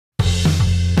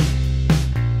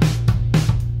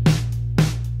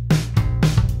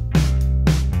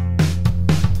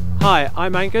Hi,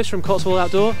 I'm Angus from Cotswold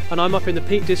Outdoor and I'm up in the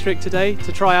Peak District today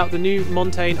to try out the new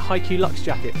Montane Luxe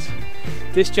jacket.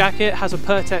 This jacket has a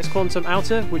Pertex Quantum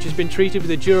outer which has been treated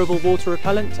with a durable water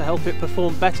repellent to help it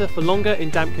perform better for longer in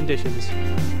damp conditions.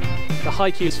 The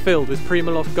Hi-Q is filled with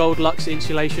Primaloft Gold Luxe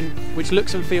insulation which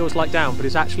looks and feels like down but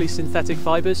is actually synthetic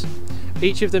fibres.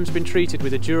 Each of them's been treated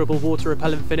with a durable water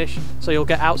repellent finish so you'll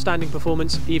get outstanding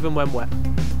performance even when wet.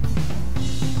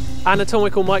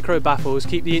 Anatomical micro baffles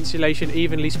keep the insulation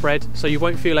evenly spread so you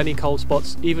won't feel any cold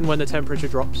spots even when the temperature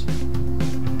drops.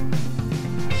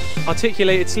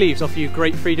 Articulated sleeves offer you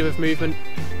great freedom of movement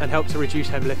and help to reduce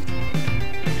hem lift.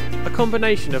 A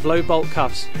combination of low bolt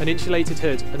cuffs, an insulated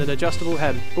hood and an adjustable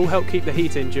hem all help keep the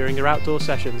heat in during your outdoor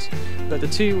sessions, but the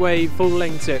two-way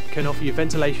full-length zip can offer you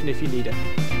ventilation if you need it.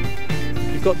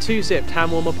 You've got two zipped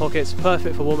hand warmer pockets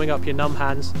perfect for warming up your numb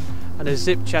hands, and a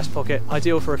zipped chest pocket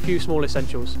ideal for a few small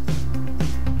essentials.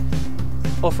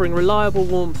 Offering reliable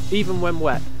warmth even when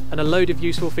wet and a load of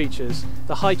useful features,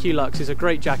 the Hi-Q Luxe is a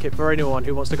great jacket for anyone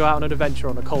who wants to go out on an adventure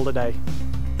on a colder day.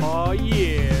 Oh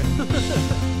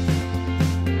yeah!